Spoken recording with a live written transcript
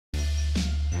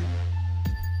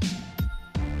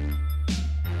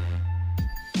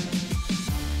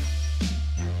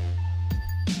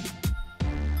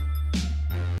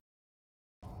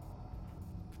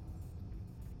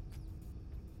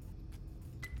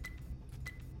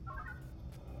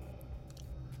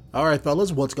Alright,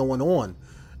 fellas, what's going on?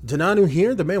 Denonu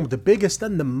here, the man with the biggest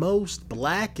and the most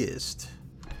blackest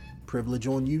privilege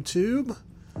on YouTube.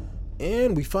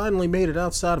 And we finally made it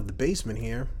outside of the basement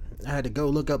here. I had to go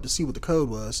look up to see what the code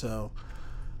was, so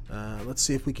let's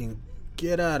see if we can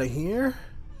get out of here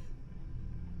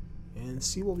and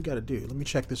see what we gotta do. Let me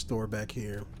check this door back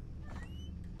here.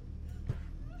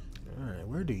 Alright,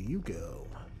 where do you go?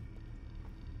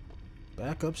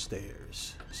 Back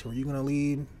upstairs. So are you gonna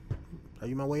lead? Are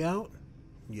you my way out?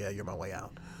 Yeah, you're my way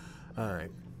out.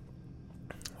 Alright.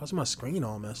 Why's my screen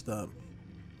all messed up?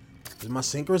 Is my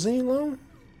𝐶𝐤𝐲 low?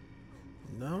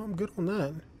 No, I'm good on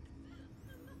that.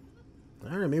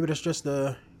 Alright, maybe that's just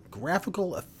a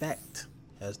graphical effect,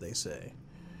 as they say.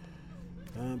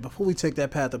 Before we take that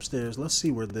path upstairs, let's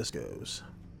see where this goes.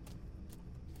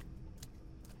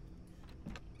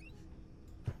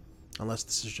 Unless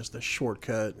this is just a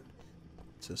shortcut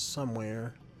to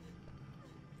somewhere.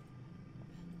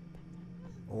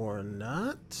 Or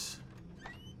not.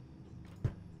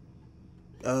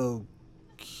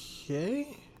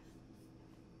 Okay.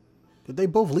 Did they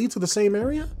both lead to the same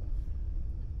area?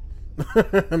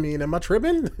 I mean, am I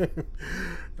tripping?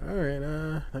 Alright,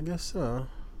 I guess so.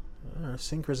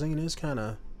 𝐶𝐤𝐲 is kind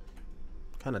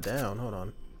of down. Hold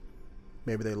on.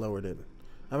 Maybe they lowered it.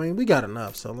 I mean, we got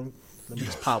enough, so let me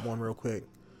just pop one real quick.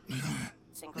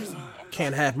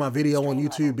 Can't have my video on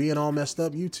YouTube being all messed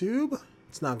up, YouTube.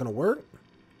 It's not going to work.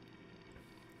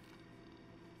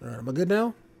 Alright, am I good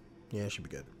now? Yeah, it should be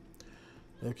good.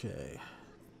 Okay.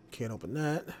 Can't open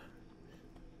that.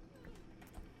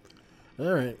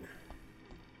 Alright.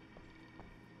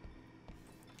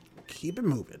 Keep it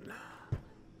moving.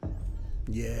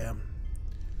 Yeah.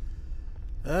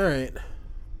 Alright.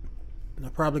 I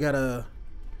probably gotta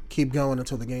keep going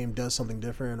until the game does something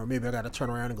different, or maybe I gotta turn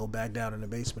around and go back down in the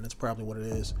basement. That's probably what it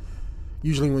is.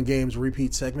 Usually when games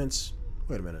repeat segments.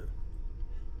 Wait a minute.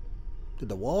 Did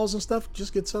the walls and stuff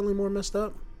just get suddenly more messed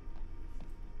up?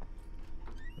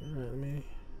 Alright, let me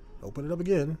open it up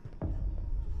again.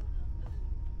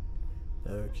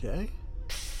 Okay.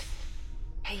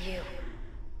 Hey, you.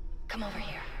 Come over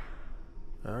here.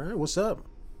 Alright, what's up?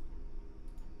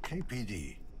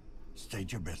 KPD,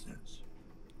 state your business.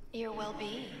 Your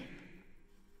well-being.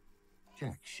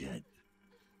 Jack shit.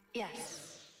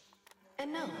 Yes.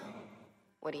 And no.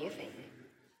 What do you think?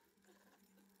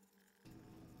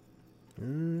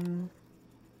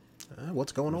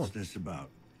 What's going What's on? this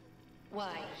about?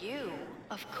 Why, you,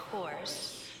 of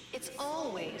course. It's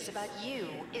always about you,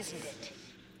 isn't it?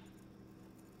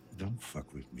 Don't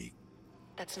fuck with me.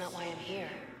 That's not why I'm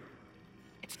here.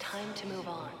 It's time to move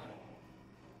on.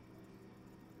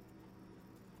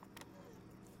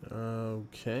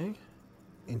 Okay.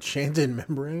 Enchanted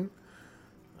membrane.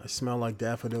 I smell like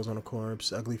daffodils on a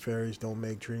corpse. Ugly fairies don't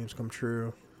make dreams come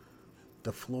true.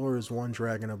 The floor is one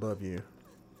dragon above you.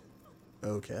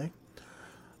 Okay.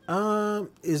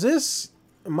 Is this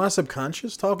my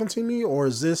subconscious talking to me, or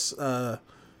is this that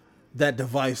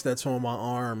device that's on my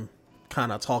arm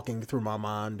kind of talking through my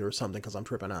mind or something because I'm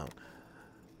tripping out?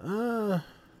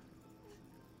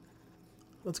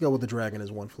 Let's go with the dragon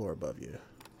is one floor above you.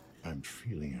 I'm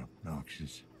feeling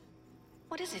obnoxious.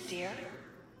 What is it, dear?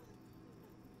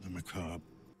 I'm a cop.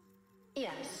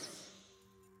 Yes.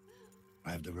 I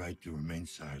have the right to remain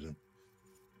silent.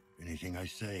 Anything I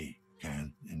say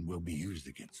can and will be used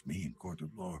against me in court of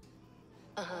law.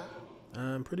 Uh-huh.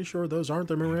 I'm pretty sure those aren't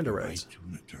the Miranda rights. Right to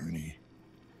an attorney.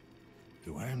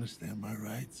 Do I understand my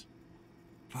rights?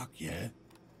 Fuck yeah.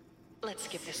 Let's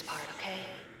skip this part, okay?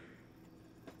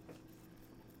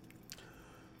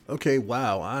 Okay,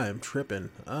 wow, I am tripping.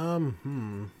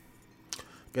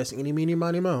 Guess eeny, meeny,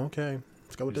 miny, mo. Okay,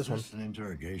 let's go with this one. Is this an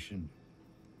interrogation?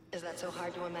 Is that so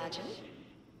hard to imagine?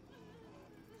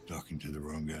 Talking to the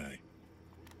wrong guy.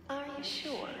 Are you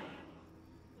sure?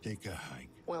 Take a hike.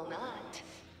 Will not.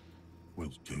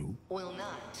 Will do. Will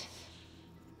not.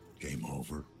 Game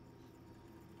over.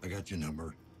 I got your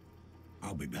number.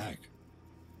 I'll be back.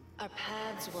 Our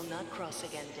paths will not cross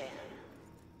again, Dan.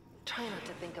 Try not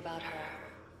to think about her.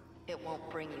 It won't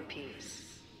bring you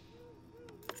peace.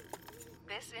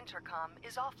 This intercom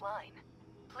is offline.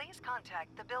 Please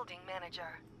contact the building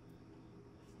manager.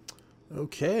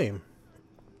 Okay.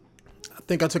 I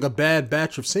think I took a bad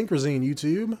batch of 𝐶𝐤𝐲,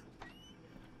 YouTube.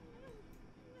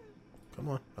 Come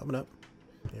on, open up.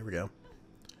 Here we go.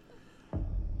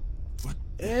 What?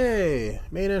 Hey,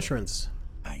 main entrance.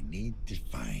 I need to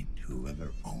find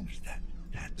whoever owns that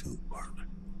tattoo parlor.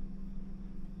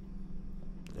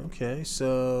 Okay,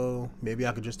 so maybe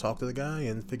I could just talk to the guy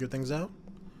and figure things out.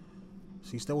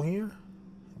 Is he still here?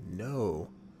 No.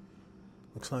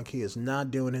 Looks like he is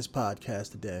not doing his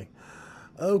podcast today.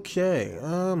 Okay.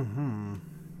 All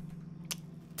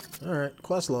right.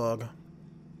 Quest log.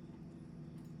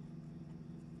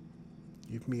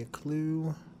 Give me a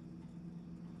clue.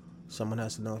 Someone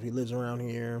has to know if he lives around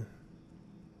here.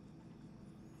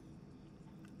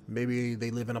 Maybe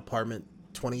they live in apartment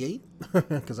 28,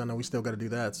 because I know we still got to do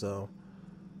that. So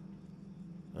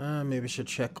maybe I should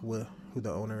check with who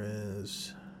the owner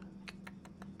is.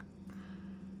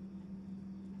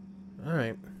 All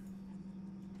right.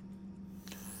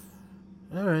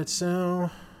 All right. So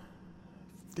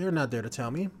they're not there to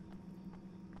tell me.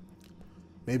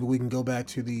 Maybe we can go back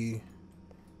to the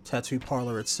tattoo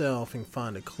parlor itself and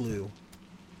find a clue.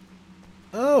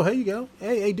 Oh, here you go.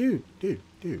 Hey, dude.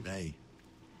 Hey,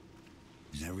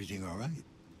 is everything all right?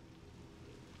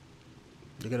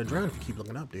 You're gonna drown if you keep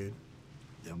looking up, dude.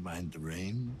 Don't mind the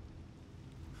rain?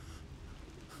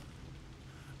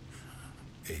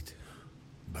 It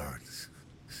burns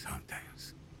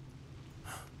sometimes.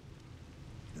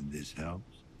 And this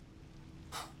helps?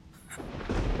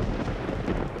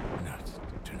 Not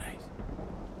tonight.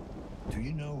 Do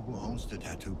you know who owns the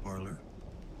tattoo parlor?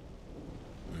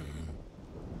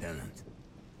 Tenant.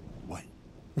 What?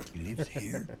 He lives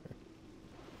here?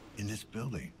 In this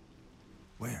building?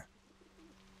 Where?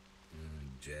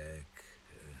 Jack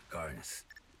Garnis.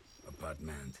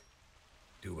 Apartment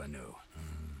 210.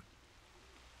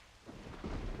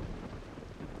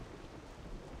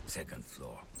 Second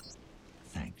floor.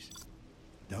 Thanks.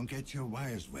 Don't get your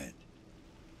wires wet.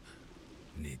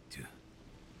 Need to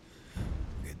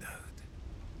get out.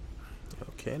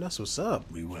 Okay, that's what's up.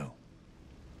 We will.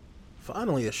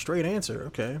 Finally, a straight answer.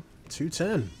 Okay,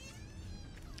 210.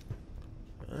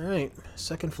 All right,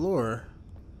 second floor,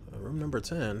 room number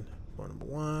 10. Floor number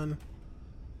 1.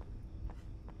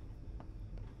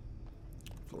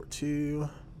 Floor 2.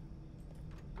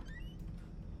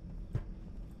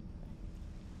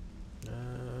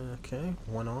 Okay,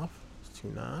 1 off. It's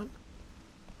 29,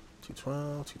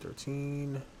 212,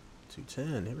 213,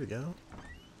 210. Here we go.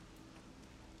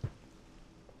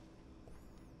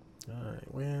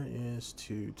 Alright, where is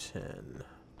 210?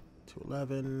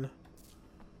 211.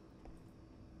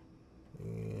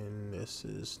 And this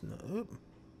is... No, oop.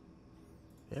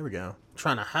 There we go.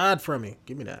 Trying to hide from me.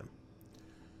 Give me that.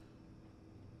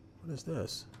 What is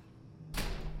this?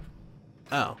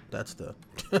 Oh, that's the...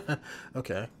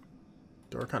 Okay.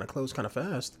 Door kind of closed kind of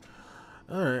fast.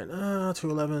 Alright,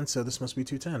 211, so this must be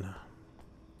 210.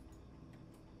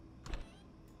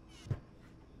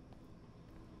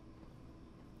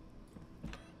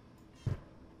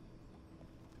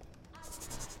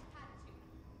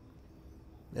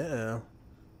 Yeah.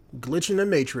 Glitch in the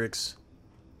Matrix.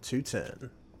 210.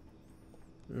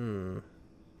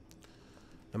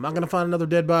 Am I going to find another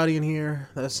dead body in here?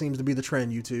 That seems to be the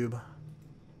trend, YouTube.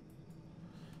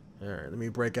 Alright, let me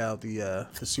break out the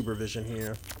supervision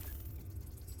here.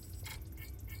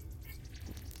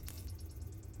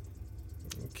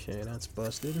 Okay, that's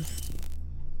busted.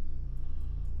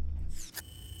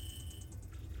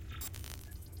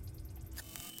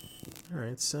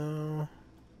 Alright, so...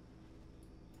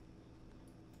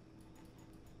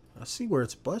 I see where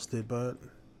it's busted, but...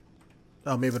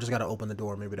 Oh, maybe I just gotta open the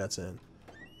door. Maybe that's it.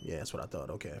 Yeah, that's what I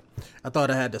thought. Okay. I thought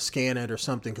I had to scan it or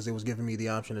something because it was giving me the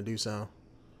option to do so.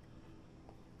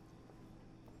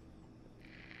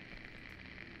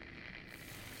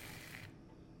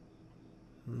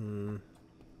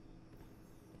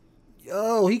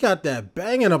 Yo, he got that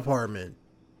banging apartment.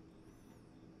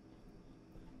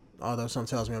 Although some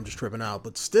tells me I'm just tripping out.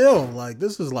 But still, like,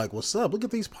 this is like, what's up? Look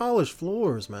at these polished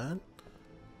floors, man.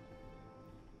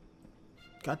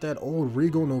 Got that old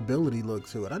regal nobility look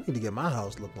to it. I need to get my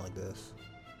house look like this.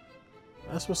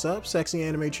 That's what's up, sexy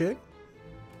anime chick.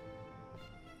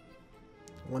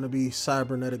 Wanna be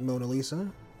cybernetic Mona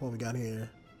Lisa? What we got here?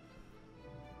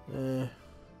 Yeah,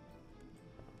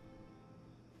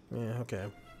 okay.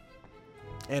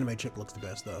 Anime chick looks the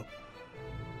best, though.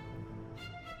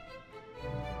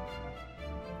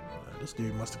 This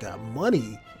dude must have got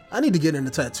money. I need to get in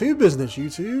the tattoo business,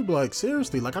 YouTube. Like,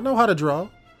 seriously. Like, I know how to draw.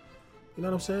 You know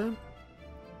what I'm saying?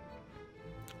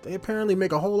 They apparently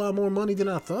make a whole lot more money than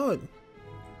I thought.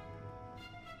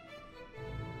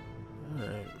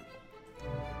 Alright.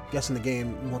 Guessing the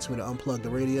game wants me to unplug the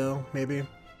radio, maybe?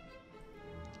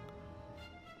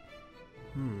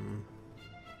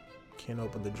 Can't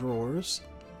open the drawers.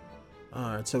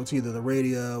 Alright, so it's either the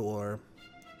radio or...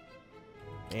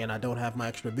 And I don't have my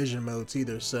extra vision modes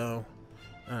either, so...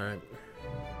 Alright.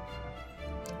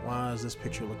 Why does this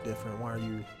picture look different? Why are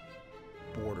you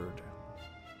bordered?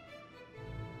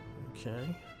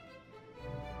 Okay.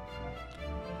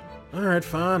 Alright,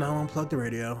 fine. I'll unplug the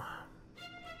radio.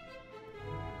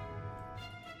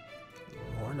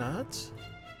 not.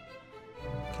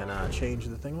 Can I change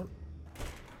the thing on?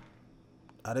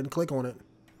 I didn't click on it.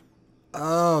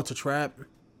 Oh, it's a trap.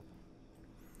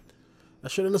 I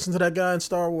should have listened to that guy in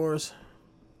Star Wars.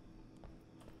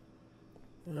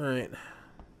 Alright.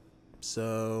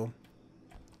 So,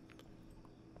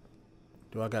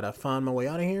 do I gotta find my way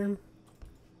out of here?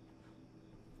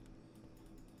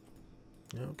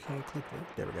 Okay, click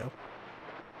it. There we go.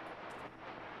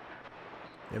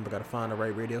 Remember, gotta find the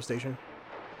right radio station.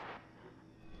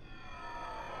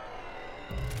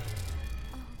 Oh,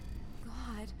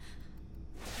 God.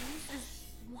 This is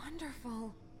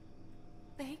wonderful.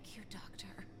 Thank you, Doctor.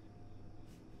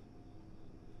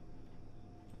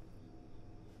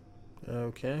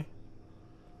 Okay.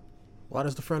 Why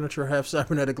does the furniture have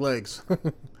cybernetic legs?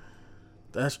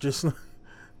 That's just...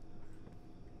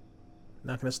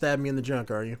 Not gonna stab me in the junk,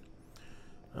 are you?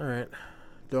 Alright.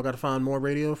 Do I gotta find more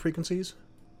radio frequencies?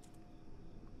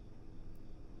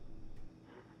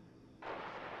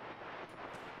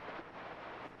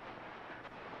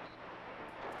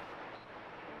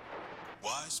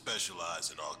 Why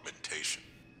specialize in augmentation?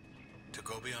 To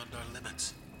go beyond our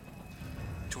limits.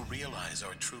 To realize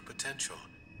our true potential.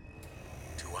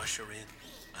 To usher in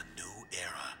a new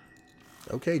era.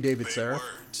 Okay, David Big Sarah.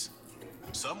 words.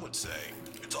 Some would say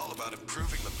it's all about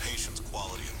improving the patient's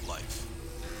quality of life.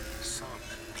 Some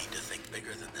need to think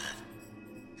bigger than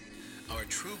that. Our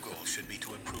true goal should be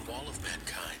to improve all of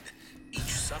mankind. Each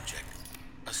subject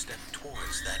a step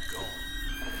towards that goal.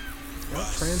 Well,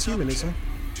 transhumanism.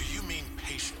 Do you mean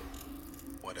patient?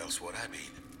 What else would I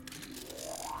mean?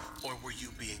 Or were you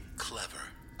being clever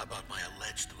about my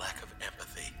alleged lack of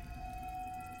empathy?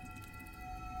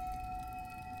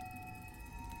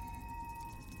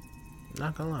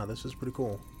 Not gonna lie, this is pretty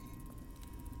cool.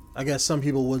 I guess some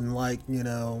people wouldn't like, you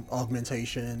know,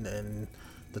 augmentation and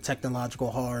the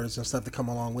technological horrors and stuff that come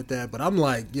along with that. But I'm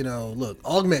like, you know, look,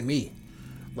 augment me.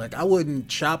 Like, I wouldn't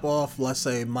chop off, let's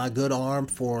say, my good arm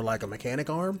for, like, a mechanic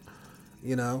arm,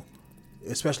 you know,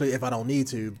 especially if I don't need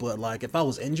to. But, like, if I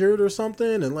was injured or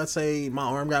something, and let's say my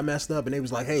arm got messed up, and they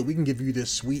was like, hey, we can give you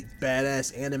this sweet,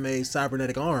 badass anime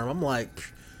cybernetic arm. I'm like,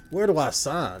 where do I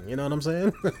sign? You know what I'm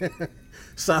saying?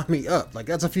 Sign me up. Like,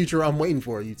 that's a future I'm waiting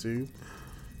for, YouTube.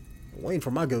 I'm waiting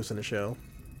for my Ghost in the Shell.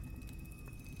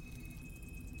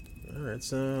 Alright,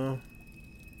 so...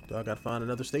 do I gotta find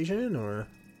another station, or...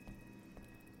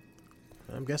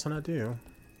 I'm guessing I do.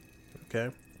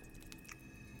 Okay.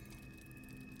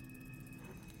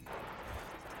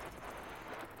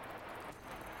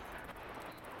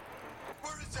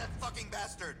 Where is that fucking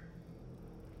bastard?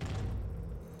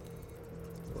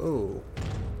 Whoa.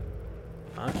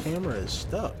 My camera is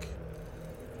stuck.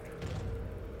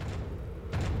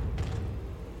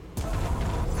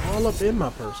 All up in my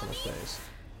personal space.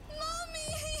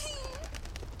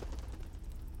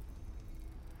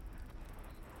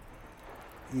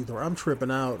 Either I'm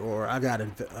tripping out or I got you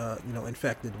know,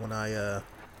 infected when I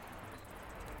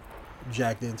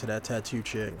jacked into that tattoo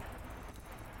chick.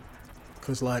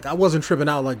 Cause like I wasn't tripping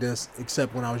out like this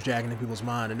except when I was jacking in people's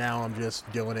mind, and now I'm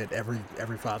just doing it every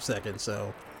 5 seconds.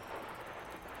 So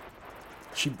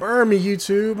she burned me,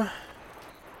 YouTube.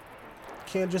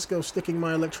 Can't just go sticking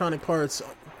my electronic parts,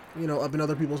 you know, up in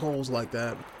other people's holes like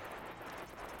that.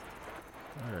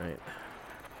 All right.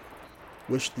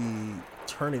 Wish the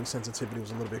turning sensitivity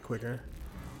was a little bit quicker.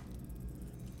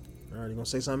 Alright, you gonna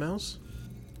say something else?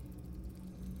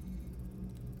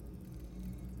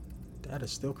 That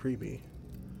is still creepy.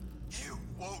 You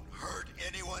won't hurt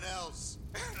anyone else,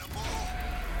 animal!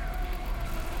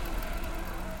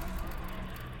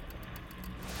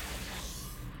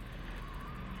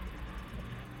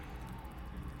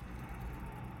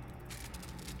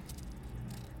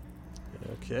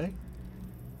 Okay.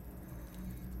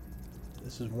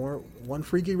 This is one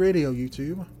freaky radio,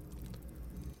 YouTube.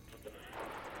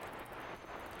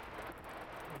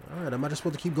 Alright, am I just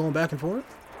supposed to keep going back and forth?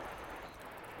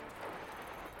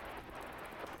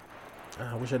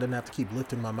 I wish I didn't have to keep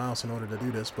lifting my mouse in order to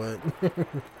do this, but...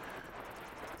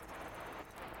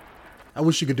 I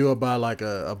wish you could do it by like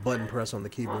a button press on the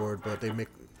keyboard, but they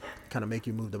kind of make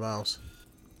you move the mouse.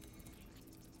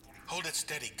 Hold it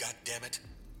steady, goddammit.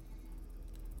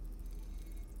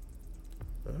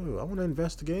 Oh, I want to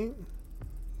investigate.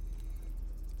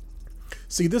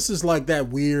 See, this is like that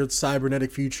weird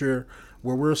cybernetic future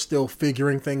where we're still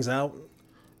figuring things out.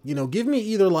 You know, give me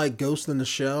either like Ghost in the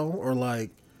Shell or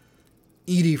like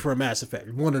Edie from Mass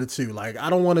Effect. One of the two. Like, I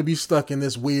don't want to be stuck in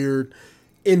this weird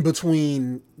in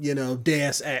between, you know,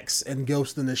 Deus Ex and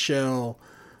Ghost in the Shell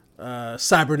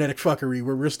cybernetic fuckery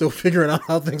where we're still figuring out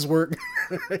how things work.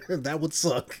 That would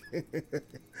suck.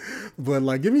 But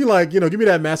like, give me like, give me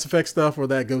that Mass Effect stuff or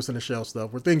that Ghost in the Shell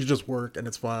stuff where things just work and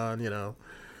it's fine, All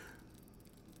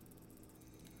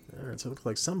right, so it looks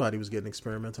like somebody was getting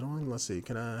experimented on. Let's see,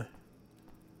 can I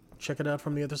check it out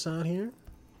from the other side here?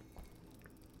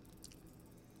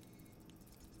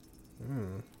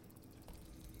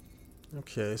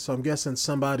 Okay, so I'm guessing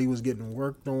somebody was getting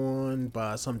worked on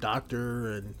by some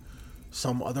doctor and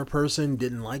some other person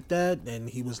didn't like that and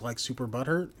he was like super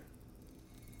butthurt.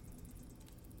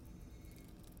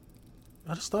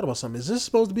 I just thought about something. Is this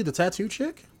supposed to be the tattoo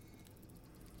chick?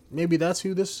 Maybe that's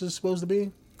who this is supposed to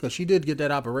be? Because she did get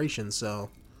that operation, so...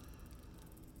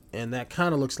 And that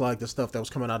kind of looks like the stuff that was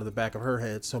coming out of the back of her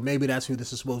head. So maybe that's who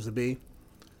this is supposed to be.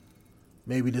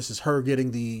 Maybe this is her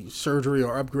getting the surgery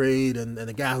or upgrade, and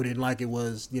the guy who didn't like it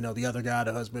was, the other guy,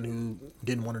 the husband, who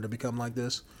didn't want her to become like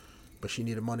this. But she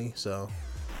needed money, so...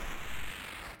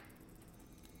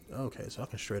 Okay, so I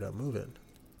can straight up move it.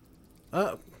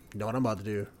 You know what I'm about to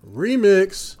do?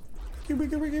 Remix!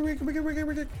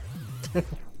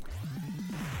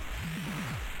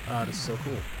 Ah, this is so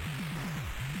cool.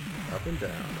 Up and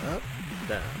down, up,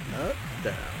 down, up,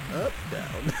 down, up,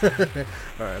 down.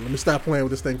 Alright, let me stop playing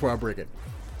with this thing before I break it.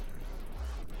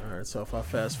 Alright, so if I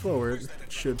fast forward,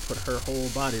 it should put her whole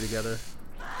body together.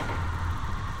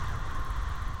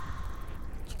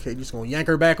 Okay, just gonna yank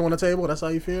her back on the table? That's how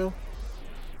you feel?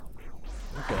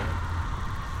 Okay.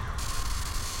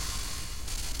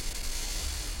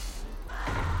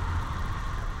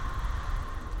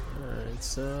 Alright,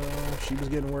 so she was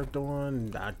getting worked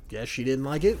on. I guess she didn't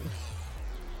like it.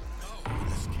 No,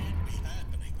 this can't be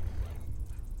happening.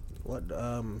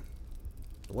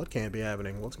 What can't be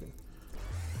happening?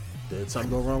 Did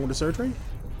something go wrong with the surgery?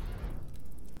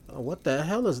 Oh, what the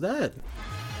hell is that?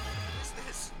 What's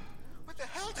this? What the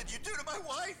hell did you do to my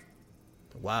wife?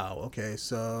 Wow, okay,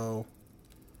 so...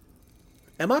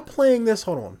 Am I playing this?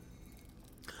 Hold on.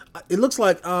 It looks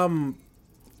like I'm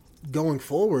going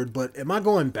forward, but am I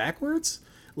going backwards?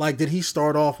 Like, did he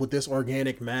start off with this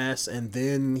organic mass and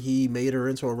then he made her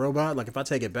into a robot? Like, if I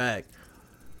take it back,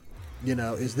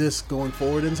 is this going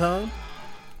forward in time?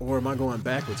 Or am I going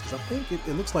backwards? Because I think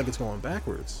it looks like it's going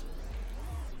backwards.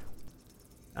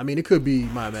 I mean, it could be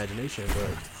my imagination,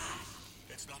 but...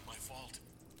 It's not my fault.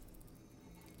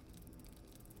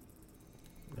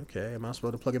 Okay, am I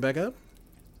supposed to plug it back up?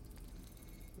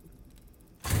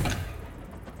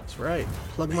 That's right.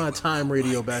 Plug my time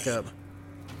radio back up.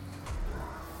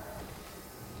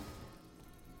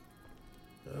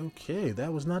 Okay,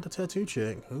 that was not the tattoo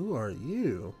chick. Who are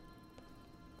you?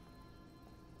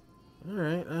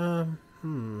 Alright,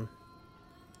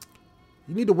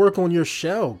 You need to work on your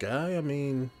shell, guy. I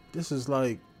mean, this is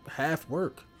like half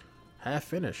work. Half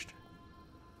finished.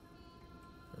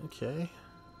 Okay.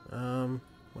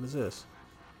 What is this?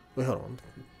 Wait, hold on.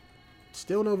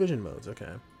 Still no vision modes, okay.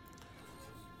 Am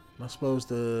I supposed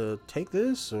to take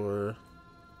this, or...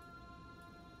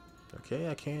 Okay,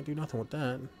 I can't do nothing with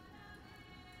that.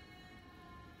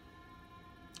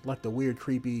 Like the weird,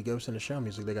 creepy Ghost in the Shell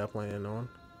music they got playing on.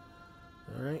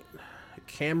 Alright.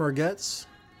 Camera guts.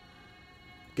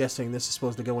 Guessing this is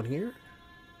supposed to go in here.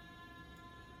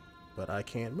 But I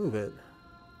can't move it.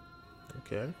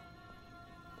 Okay.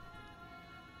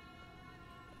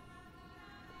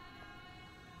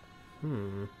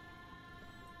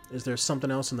 Is there something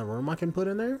else in the room I can put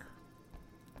in there?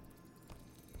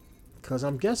 Because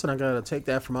I'm guessing I gotta take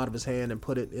that from out of his hand and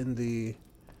put it in the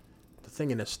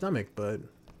thing in his stomach, but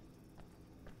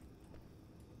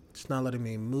it's not letting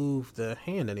me move the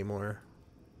hand anymore.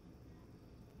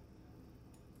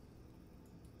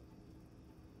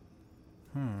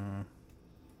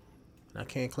 I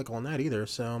can't click on that either,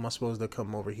 so am I supposed to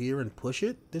come over here and push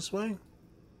it this way?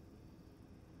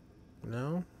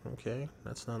 No? Okay,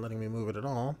 that's not letting me move it at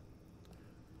all.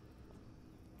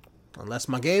 Unless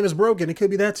my game is broken, it could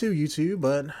be that too, YouTube,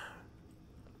 but I'm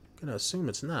gonna assume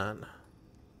it's not.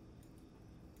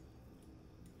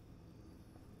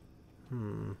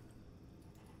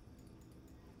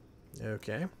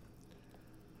 Okay.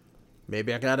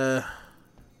 Maybe I gotta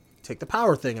take the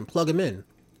power thing and plug him in.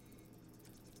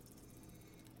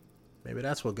 Maybe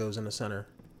that's what goes in the center.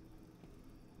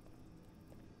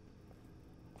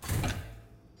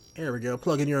 There we go.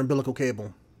 Plug in your umbilical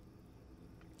cable.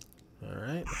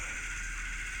 Alright.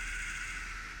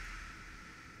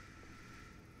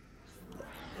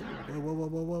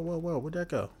 Whoa. Where'd that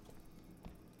go?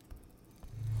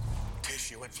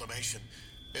 Tissue inflammation.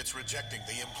 It's rejecting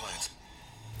the implant.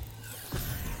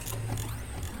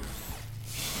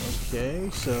 Okay,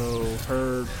 so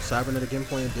her cybernetic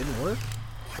implant didn't work?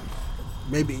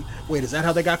 Maybe. Wait, is that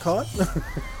how they got caught?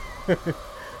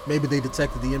 Maybe they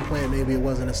detected the implant. Maybe it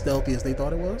wasn't as stealthy as they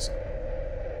thought it was.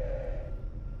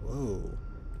 Whoa.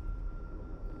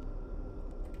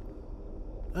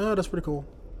 Oh, that's pretty cool.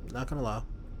 Not gonna lie.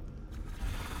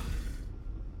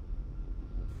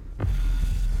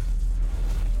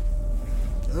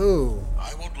 Oh.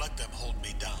 I won't let them hold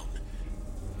me down.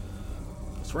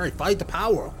 That's right. Fight the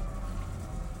power.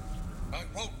 I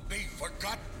won't be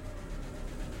forgotten.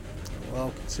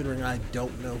 Well, considering I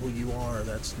don't know who you are,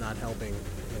 that's not helping me.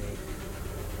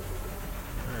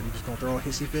 Alright, you just gonna throw a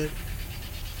hissy fit?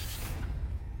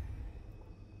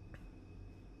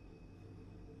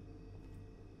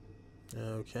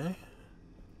 Okay.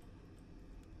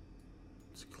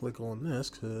 Let's click on this,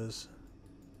 because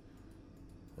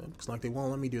it looks like they won't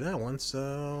let me do that one,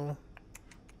 so...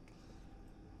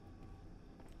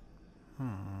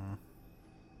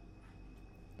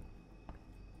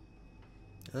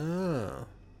 Oh.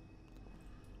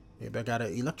 Maybe I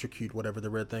gotta electrocute whatever the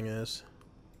red thing is.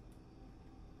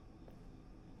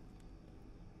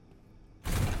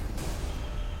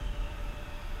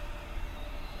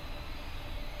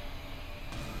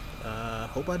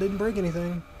 Hope I didn't break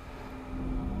anything.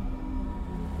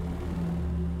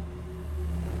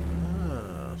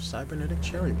 Cybernetic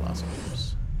cherry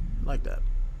blossoms. I like that.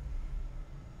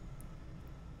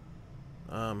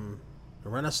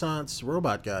 Renaissance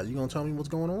robot guy. You gonna tell me what's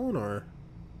going on, or?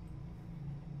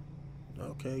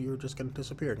 Okay, you're just gonna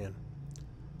disappear again.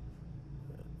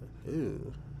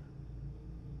 Ew.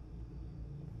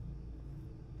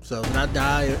 So, did I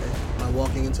die? Am I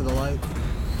walking into the light?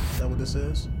 Is that what this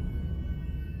is?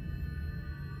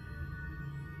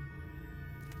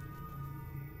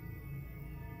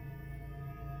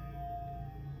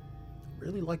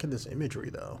 Really liking this imagery,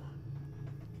 though.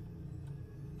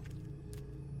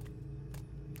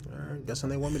 Alright, guessing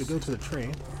they want me to go to the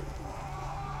tree.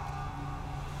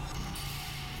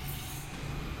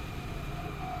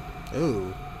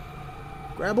 Ooh.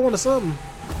 Grab onto something.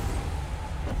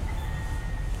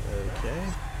 Okay.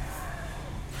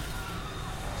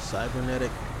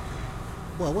 Cybernetic.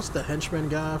 Well, what's the henchman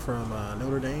guy from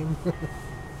Notre Dame?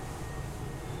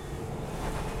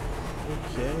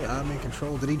 Okay, I'm in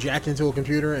control. Did he jack into a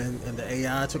computer and the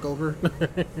AI took over?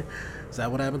 Is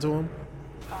that what happened to him?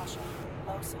 Caution.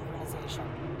 Low synchronization.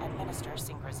 Administer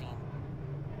synchrosine.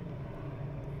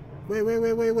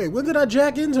 Wait. When did I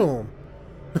jack into him?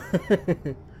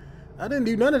 I didn't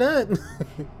do none of that.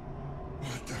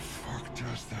 What the fuck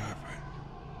just happened?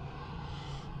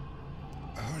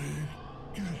 How did it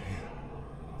get here?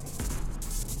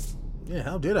 Yeah,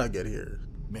 how did I get here?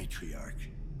 Matriarch,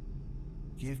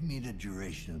 give me the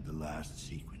duration of the last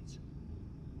sequence.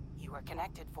 You are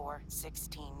connected for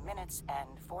 16 minutes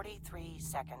and 43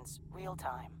 seconds, real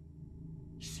time.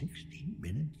 16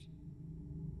 minutes?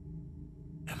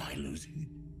 Am I losing it?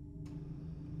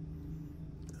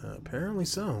 Apparently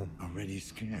so. Already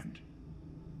scanned.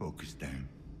 Focus down.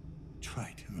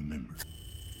 Try to remember.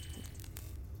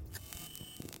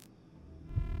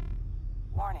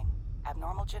 Warning.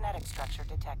 Abnormal genetic structure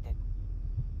detected.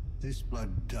 This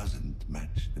blood doesn't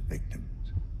match the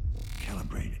victim's.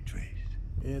 Calibrated trace.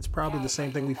 Yeah, it's probably the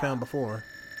same thing we found before.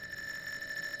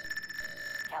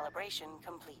 Calibration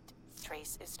complete.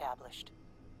 Trace established.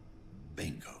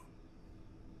 Bingo.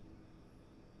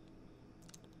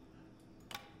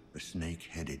 A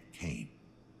snake-headed cane.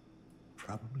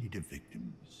 Probably the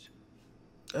victim's.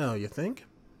 Oh, you think?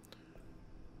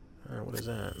 Alright, what is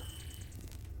that?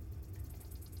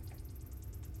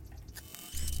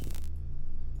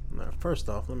 Now, first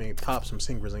off, let me pop some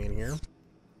synchrosine in here.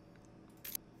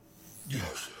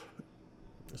 Yes.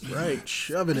 That's right,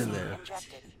 shove it in there.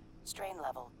 Injected. Strain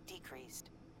level decreased.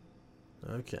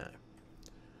 Okay.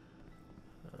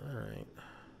 Alright.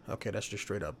 Okay, that's just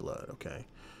straight up blood, okay.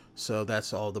 So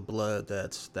that's all the blood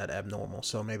that's that abnormal.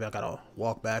 So maybe I gotta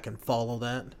walk back and follow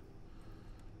that.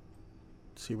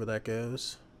 See where that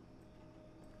goes.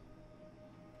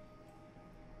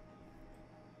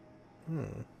 I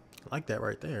like that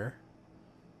right there.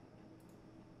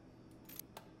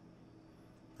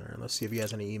 Alright, let's see if he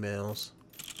has any emails.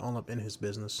 All up in his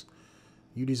business.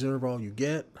 You deserve all you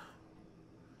get.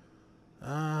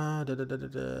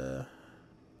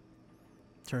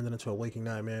 Turned it into a waking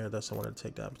nightmare. Thus, I wanted to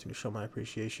take the opportunity to show my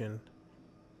appreciation.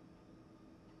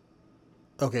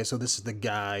 Okay, so this is the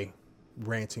guy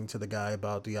ranting to the guy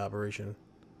about the operation.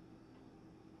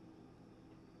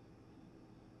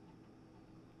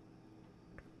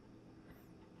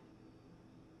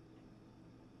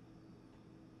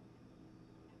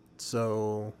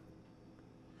 So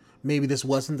maybe this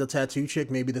wasn't the tattoo chick.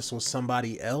 Maybe this was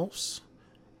somebody else.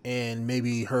 and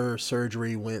maybe her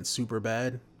surgery went super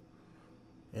bad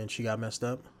and she got messed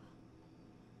up.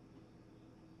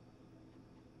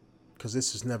 Because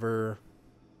this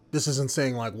isn't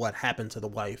saying like what happened to the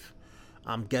wife.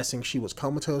 I'm guessing she was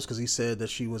comatose because he said that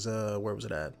she was where was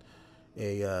it at?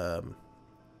 A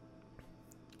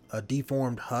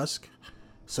deformed husk.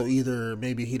 So either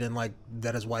maybe he didn't like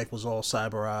that his wife was all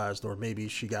cyberized, or maybe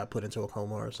she got put into a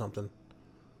coma or something.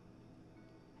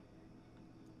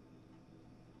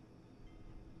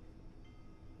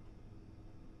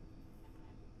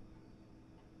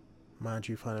 Mind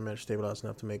you, find a match stabilized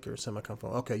enough to make her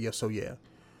semi-comfortable. Okay, yeah, so yeah.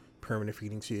 Permanent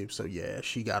feeding tube. So yeah,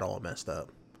 she got all messed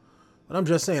up. But I'm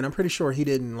just saying, I'm pretty sure he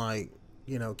didn't, like,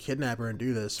 you know, kidnap her and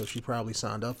do this, so she probably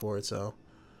signed up for it, so.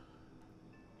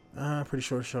 I'm pretty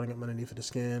sure it's showing up underneath of the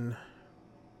skin.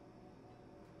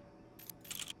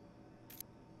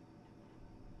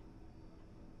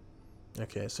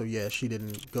 Okay, so yeah, she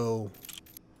didn't go.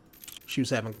 She was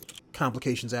having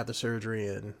complications after surgery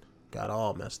and got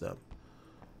all messed up.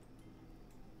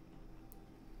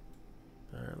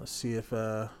 Alright, let's see if,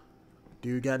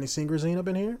 dude got any Surgury up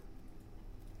in here?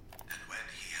 And when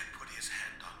he had put his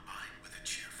hand on mine with a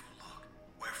cheerful look,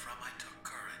 wherefrom I took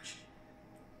courage,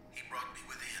 he brought me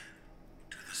within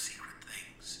to the secret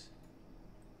things.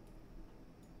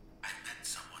 I've met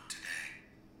someone today,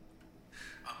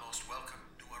 a most welcome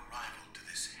new arrival to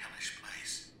this hellish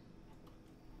place.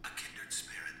 A kindred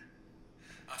spirit,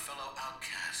 a fellow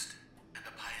outcast, and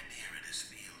a pioneer in his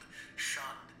field,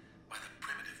 shunned by the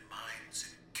primitive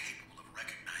minds incapable of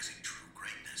recognizing true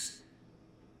greatness.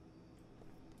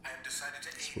 I have decided to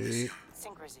aim this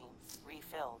young. Surgury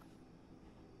refilled.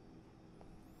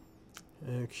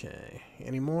 Okay,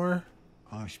 any more?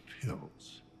 Posh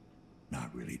pills.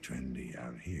 Not really trendy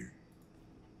out here.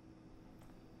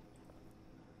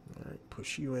 Alright,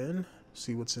 push you in.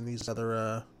 See what's in these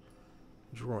other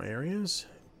drawer areas.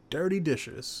 Dirty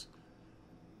dishes.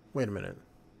 Wait a minute.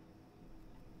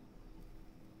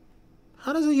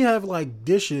 How does he have like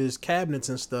dishes, cabinets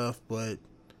and stuff, but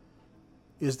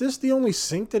is this the only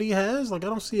sink that he has? Like, I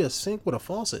don't see a sink with a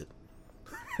faucet.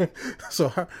 So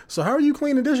how are you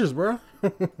cleaning dishes, bro?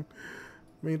 I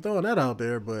mean, throwing that out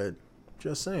there, but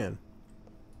just saying.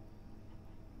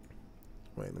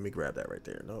 Wait, let me grab that right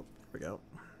there. Nope, there we go.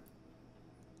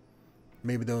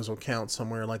 Maybe those will count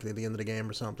somewhere like at the end of the game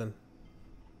or something.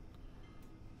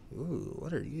 Ooh,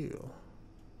 what are you?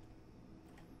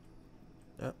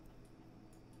 Yep.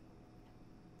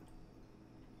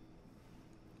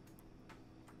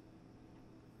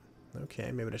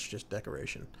 Okay, maybe that's just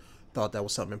decoration. Thought that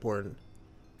was something important.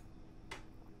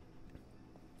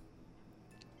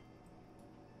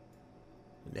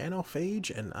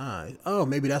 Nanophage and I. Oh,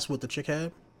 maybe that's what the chick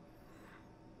had.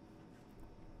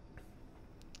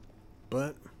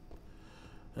 But,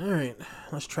 alright,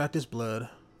 let's track this blood.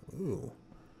 Ooh.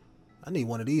 I need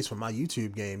one of these for my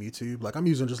YouTube game, YouTube. Like, I'm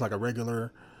using just like a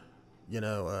regular, you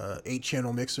know,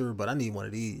 8-channel mixer, but I need one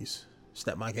of these.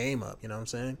 Step my game up, you know what I'm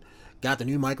saying? Got the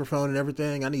new microphone and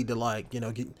everything. I need to, like, you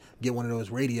know, get one of those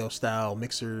radio style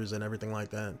mixers and everything like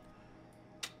that.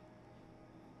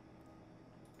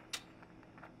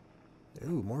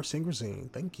 Ooh, more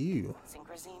Surgury. Thank you.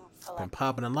 Been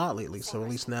popping a lot lately, so at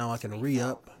least now I can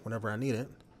re-up whenever I need it.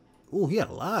 Ooh, he had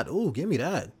a lot. Ooh, give me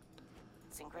that.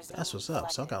 That's what's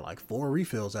up. So I got like 4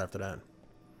 refills after that.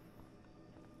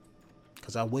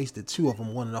 Because I wasted 2 of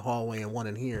them, one in the hallway and one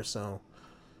in here, so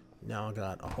now I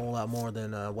got a whole lot more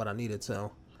than what I needed,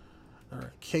 so.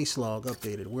 Alright, case log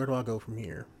updated. Where do I go from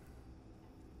here?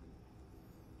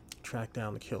 Track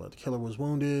down the killer. The killer was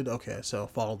wounded. Okay, so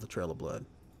follow the trail of blood.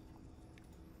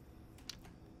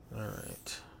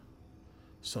 Alright.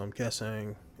 So I'm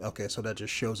guessing, okay, so that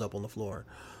just shows up on the floor.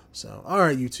 So,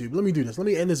 alright, YouTube, let me do this. Let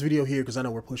me end this video here because I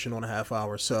know we're pushing on a half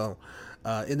hour. So,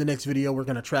 in the next video, we're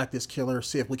going to track this killer,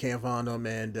 see if we can't find him,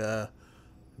 and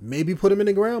maybe put him in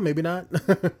the ground, maybe not.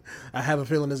 I have a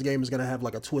feeling this game is going to have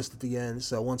like a twist at the end.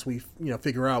 So once we, you know,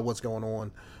 figure out what's going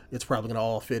on, it's probably going to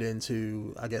all fit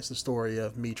into, I guess, the story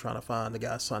of me trying to find the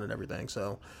guy's son and everything.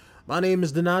 So, my name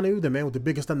is Denonu, the man with the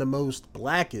biggest and the most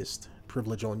blackest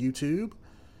privilege on YouTube.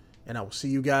 And I will see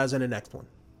you guys in the next one.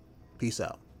 Peace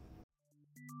out.